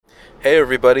Hey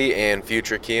everybody and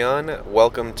future Keon,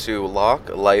 welcome to Locke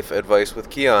Life Advice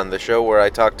with Keon, the show where I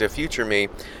talk to future me,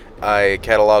 I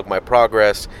catalog my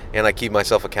progress, and I keep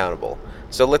myself accountable.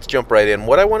 So let's jump right in.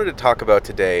 What I wanted to talk about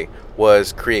today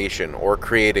was creation, or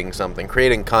creating something,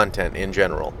 creating content in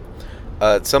general.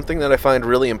 Something that I find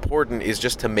really important is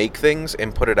just to make things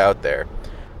and put it out there.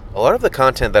 A lot of the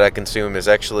content that I consume is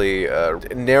actually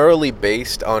narrowly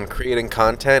based on creating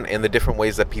content and the different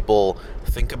ways that people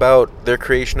think about their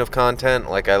creation of content.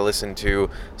 Like, I listen to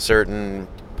certain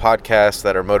podcasts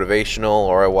that are motivational,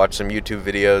 or I watch some YouTube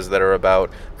videos that are about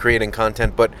creating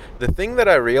content. But the thing that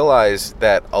I realize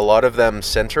that a lot of them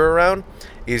center around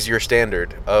is your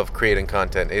standard of creating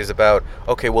content is about,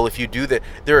 okay, well, if you do that,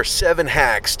 there are 7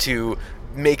 hacks to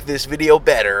make this video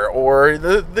better, or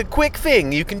the quick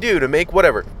thing you can do to make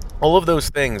whatever. All of those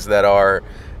things that are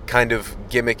kind of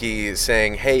gimmicky,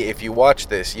 saying, hey, if you watch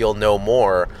this, you'll know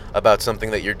more about something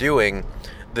that you're doing.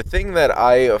 The thing that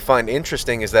I find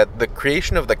interesting is that the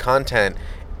creation of the content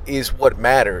is what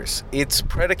matters. It's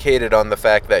predicated on the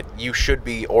fact that you should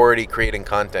be already creating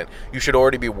content. You should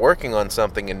already be working on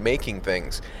something and making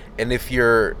things. And if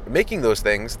you're making those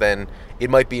things, then it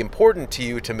might be important to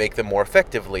you to make them more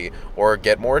effectively, or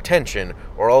get more attention,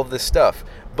 or all of this stuff.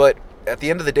 But at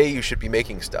the end of the day, you should be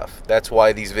making stuff. That's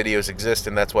why these videos exist,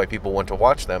 and that's why people want to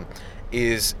watch them.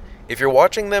 Is if you're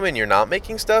watching them and you're not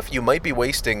making stuff, you might be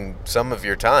wasting some of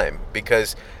your time,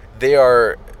 because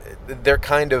they're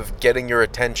kind of getting your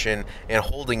attention and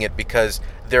holding it because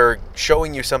they're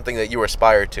showing you something that you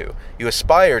aspire to. You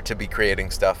aspire to be creating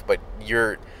stuff, but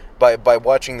by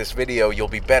watching this video, you'll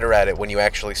be better at it when you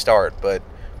actually start. But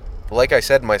like I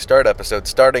said in my start episode,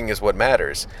 starting is what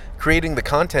matters. Creating the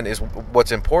content is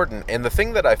what's important. And the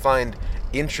thing that I find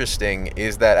interesting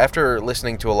is that after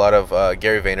listening to a lot of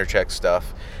Gary Vaynerchuk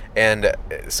stuff, and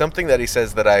something that he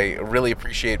says that I really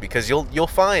appreciate, because you'll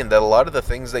find that a lot of the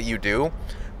things that you do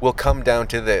will come down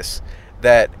to this,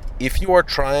 that if you are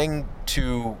trying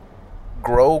to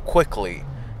grow quickly,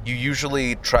 you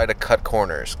usually try to cut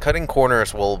corners. Cutting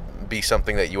corners will be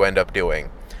something that you end up doing.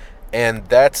 And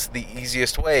that's the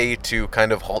easiest way to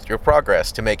kind of halt your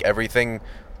progress, to make everything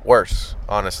worse,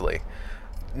 honestly.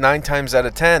 9 times out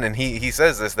of 10, and he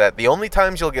says this, that the only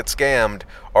times you'll get scammed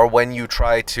are when you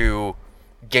try to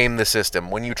game the system,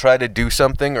 when you try to do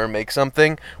something or make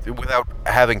something without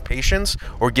having patience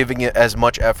or giving it as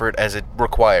much effort as it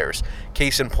requires.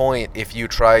 Case in point, if you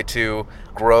try to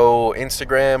grow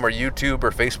Instagram or YouTube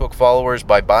or Facebook followers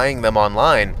by buying them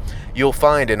online, you'll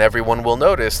find, and everyone will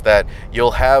notice, that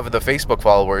you'll have the Facebook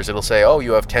followers. It'll say, oh,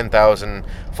 you have 10,000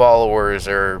 followers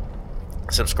or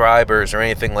subscribers or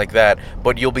anything like that,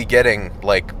 but you'll be getting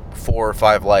like 4 or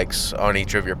 5 likes on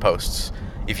each of your posts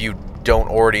if you don't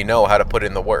already know how to put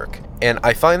in the work. And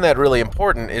I find that really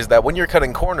important, is that when you're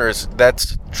cutting corners,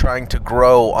 that's trying to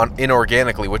grow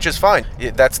inorganically, which is fine.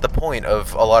 That's the point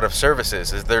of a lot of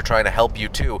services, is they're trying to help you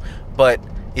too. But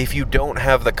if you don't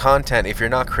have the content, if you're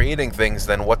not creating things,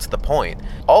 then what's the point?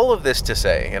 All of this to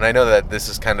say, and I know that this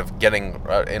is kind of getting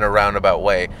in a roundabout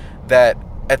way, that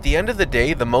at the end of the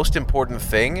day, the most important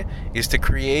thing is to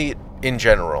create in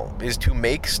general, is to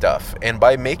make stuff. And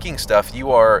by making stuff,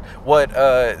 you are, what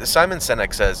Simon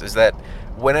Sinek says is that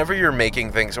whenever you're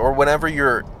making things, or whenever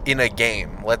you're in a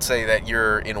game, let's say that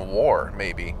you're in war,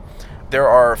 maybe, there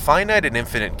are finite and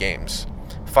infinite games.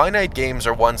 Finite games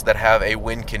are ones that have a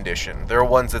win condition. There are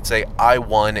ones that say, I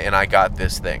won and I got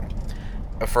this thing.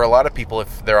 For a lot of people,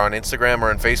 if they're on Instagram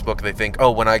or on Facebook, they think, oh,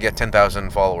 when I get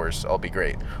 10,000 followers, I'll be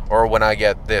great. Or when I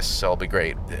get this, I'll be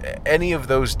great. Any of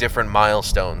those different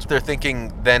milestones, they're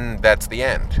thinking then that's the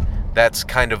end. That's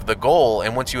kind of the goal.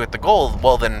 And once you hit the goal,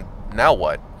 well, then now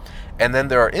what? And then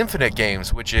there are infinite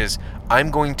games, which is,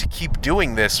 I'm going to keep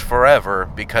doing this forever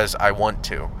because I want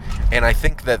to. And I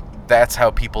think that that's how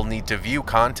people need to view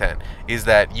content, is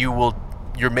that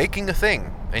you're making a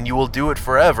thing and you will do it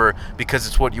forever because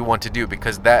it's what you want to do,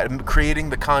 because that creating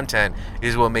the content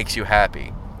is what makes you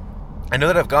happy. I know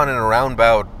that I've gone in a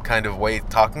roundabout kind of way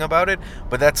talking about it,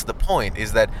 but that's the point,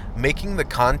 is that making the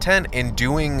content and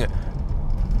doing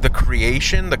the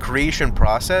creation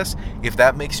process, if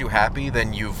that makes you happy,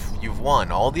 then you've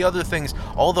won. All the other things,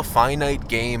 all the finite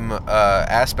game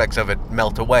aspects of it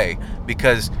melt away,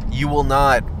 because you will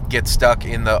not get stuck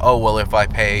in the, oh, well, if I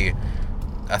pay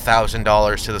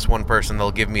 $1,000 to this one person, they'll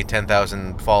give me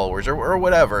 10,000 followers, or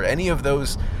whatever. Any of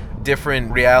those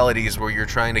different realities where you're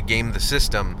trying to game the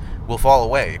system will fall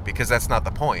away, because that's not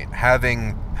the point.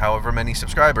 Having however many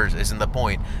subscribers isn't the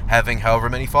point. Having however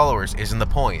many followers isn't the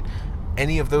point.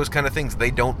 any of those kind of things,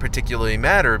 they don't particularly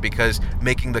matter because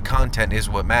making the content is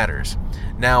what matters.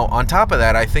 Now, on top of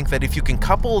that, I think that if you can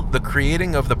couple the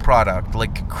creating of the product,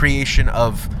 like creation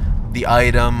of the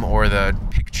item or the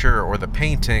picture or the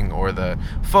painting or the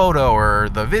photo or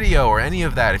the video or any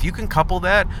of that, if you can couple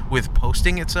that with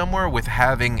posting it somewhere, with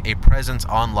having a presence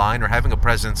online or having a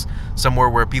presence somewhere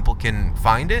where people can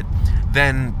find it,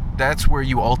 then that's where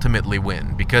you ultimately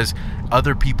win, because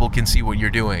other people can see what you're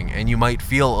doing and you might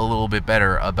feel a little bit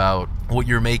better about what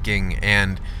you're making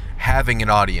and having an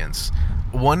audience.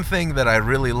 One thing that I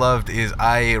really loved is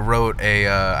I wrote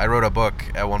a book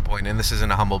at one point, and this isn't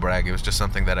a humble brag. It was just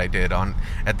something that I did.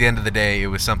 At the end of the day, it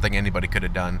was something anybody could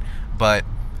have done. But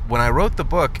when I wrote the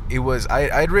book,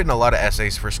 I'd written a lot of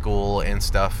essays for school and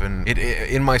stuff, and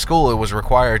in my school it was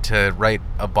required to write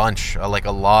a bunch, like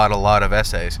a lot of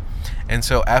essays. And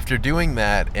so after doing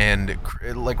that and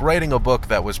like writing a book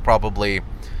that was probably,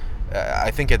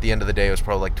 I think at the end of the day it was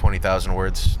probably like 20,000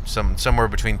 words, somewhere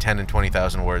between 10 and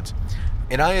 20,000 words.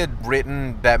 And I had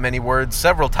written that many words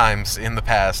several times in the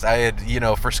past. I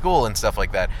had, for school and stuff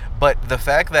like that. But the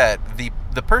fact that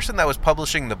the person that was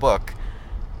publishing the book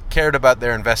cared about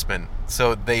their investment.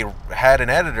 So they had an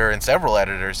editor, and several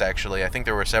editors actually. I think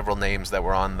there were several names that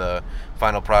were on the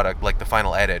final product, like the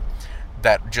final edit,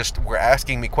 that just were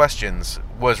asking me questions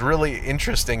was really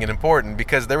interesting and important,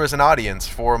 because there was an audience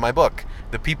for my book.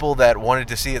 The people that wanted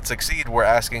to see it succeed were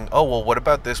asking, oh, well, what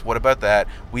about this? What about that?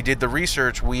 We did the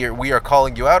research. We are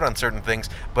calling you out on certain things,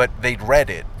 but they'd read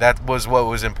it. That was what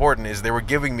was important, is they were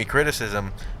giving me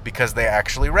criticism because they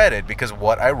actually read it, because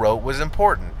what I wrote was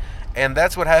important. And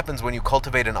that's what happens when you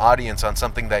cultivate an audience on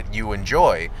something that you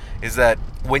enjoy, is that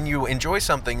when you enjoy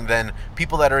something, then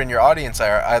people that are in your audience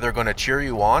are either going to cheer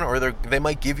you on, or they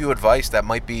might give you advice that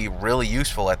might be really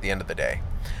useful at the end of the day.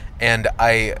 And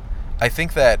I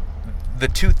think that the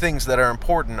two things that are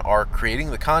important are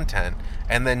creating the content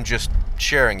and then just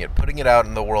sharing it, putting it out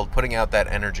in the world, putting out that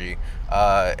energy.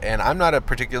 And I'm not a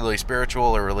particularly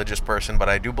spiritual or religious person, but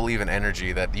I do believe in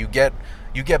energy, that you get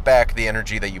back the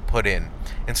energy that you put in.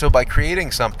 And so by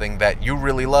creating something that you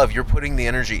really love, you're putting the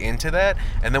energy into that,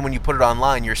 and then when you put it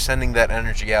online, you're sending that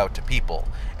energy out to people,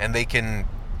 and they can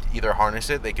either harness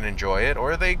it, they can enjoy it,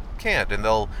 or they can't, and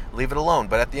they'll leave it alone.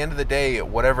 But at the end of the day,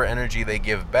 whatever energy they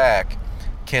give back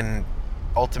can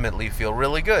ultimately feel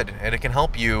really good, and it can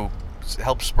help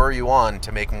spur you on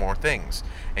to make more things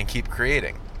and keep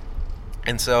creating.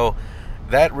 And so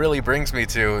that really brings me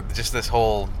to just this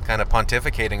whole kind of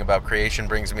pontificating about creation,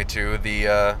 brings me to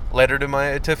the letter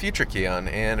to Future Keon.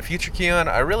 And Future Keon,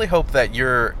 I really hope that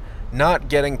you're not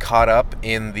getting caught up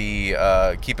in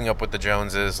the keeping up with the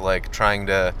Joneses, like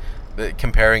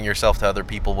comparing yourself to other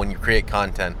people when you create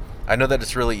content. I know that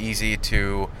it's really easy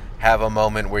to have a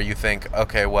moment where you think,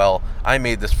 okay, well, I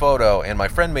made this photo and my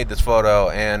friend made this photo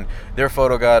and their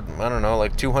photo got, I don't know,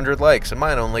 like 200 likes and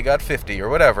mine only got 50 or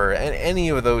whatever, and any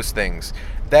of those things.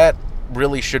 That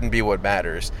really shouldn't be what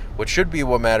matters. What should be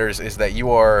what matters is that you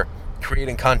are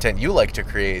creating content you like to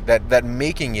create, that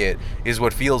making it is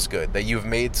what feels good, that you've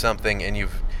made something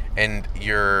and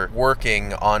you're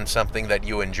working on something that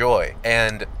you enjoy.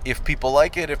 And if people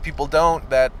like it, if people don't,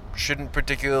 that shouldn't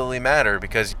particularly matter,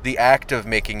 because the act of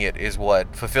making it is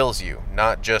what fulfills you,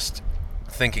 not just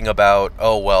thinking about,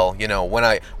 oh, well, when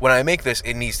I make this,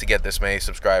 it needs to get this many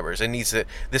subscribers,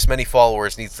 this many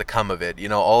followers needs to come of it,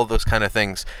 all of those kind of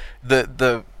things.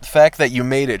 The fact that you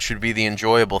made it should be the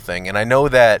enjoyable thing. And I know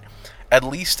that at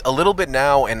least a little bit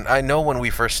now, and I know when we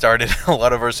first started a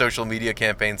lot of our social media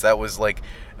campaigns, that was like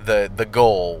the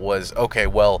goal was, okay,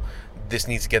 well, this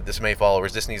needs to get this many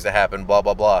followers, this needs to happen, blah,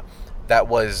 blah, blah. That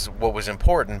was what was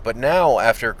important. But now,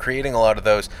 after creating a lot of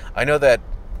those, I know that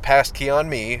past Keon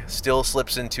me still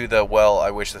slips into the, well,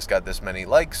 I wish this got this many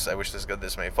likes, I wish this got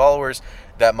this many followers.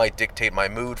 That might dictate my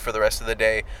mood for the rest of the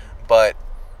day. But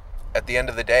at the end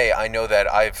of the day, I know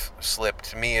that I've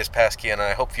slipped, me as past Keon, and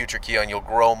I hope Future Keon, you'll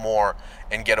grow more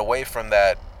and get away from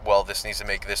that, well, this needs to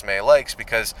make this many likes,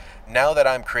 because now that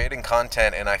I'm creating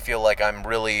content and I feel like I'm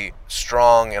really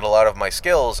strong in a lot of my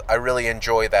skills, I really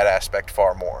enjoy that aspect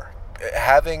far more.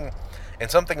 And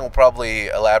something we'll probably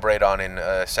elaborate on in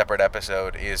a separate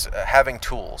episode is having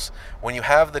tools. When you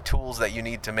have the tools that you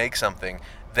need to make something,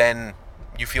 then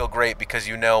you feel great, because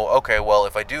okay, well,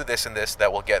 if I do this and this,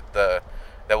 that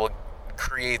will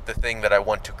create the thing that I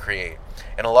want to create.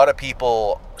 And a lot of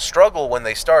people struggle when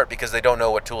they start because they don't know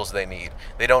what tools they need.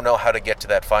 They don't know how to get to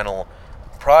that final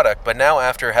product. But now,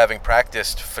 after having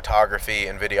practiced photography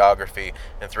and videography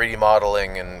and 3D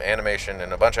modeling and animation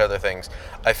and a bunch of other things,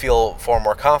 I feel far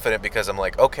more confident because I'm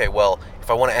like, okay, well, if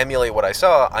I want to emulate what I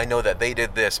saw, I know that they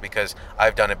did this because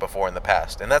I've done it before in the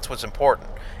past. And that's what's important,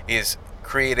 is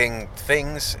creating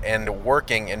things and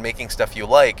working and making stuff you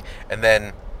like, and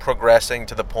then progressing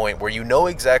to the point where you know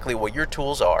exactly what your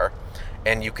tools are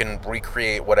and you can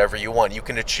recreate whatever you want. You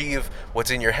can achieve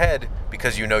what's in your head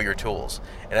because you know your tools.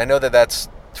 And I know that that's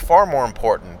far more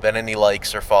important than any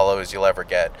likes or follows you'll ever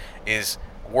get, is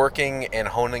working and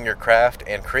honing your craft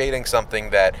and creating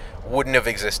something that wouldn't have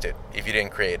existed if you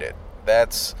didn't create it.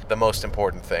 That's the most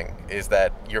important thing, is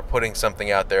that you're putting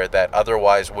something out there that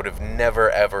otherwise would have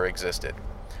never ever existed.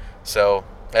 So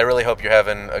I really hope you're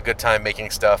having a good time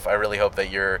making stuff. I really hope that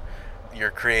you're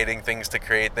creating things to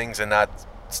create things and not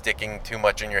sticking too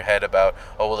much in your head about,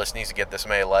 oh, well, this needs to get this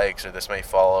many likes or this many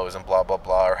follows and blah, blah,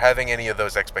 blah, or having any of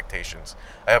those expectations.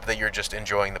 I hope that you're just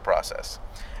enjoying the process.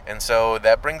 And so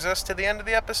that brings us to the end of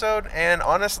the episode. And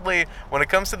honestly, when it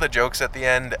comes to the jokes at the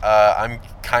end, I'm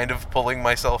kind of pulling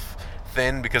myself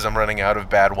thin because I'm running out of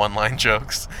bad one-line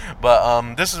jokes.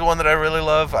 But this is one that I really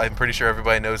love. I'm pretty sure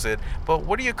everybody knows it. But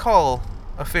what do you call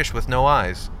a fish with no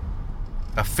eyes?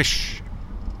 A fish.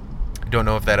 Don't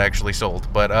know if that actually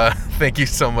sold, but thank you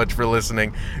so much for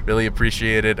listening. Really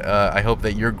appreciate it. I hope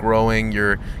that you're growing,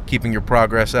 you're keeping your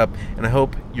progress up, and I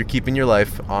hope you're keeping your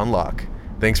life on lock.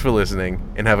 Thanks for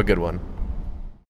listening, and have a good one.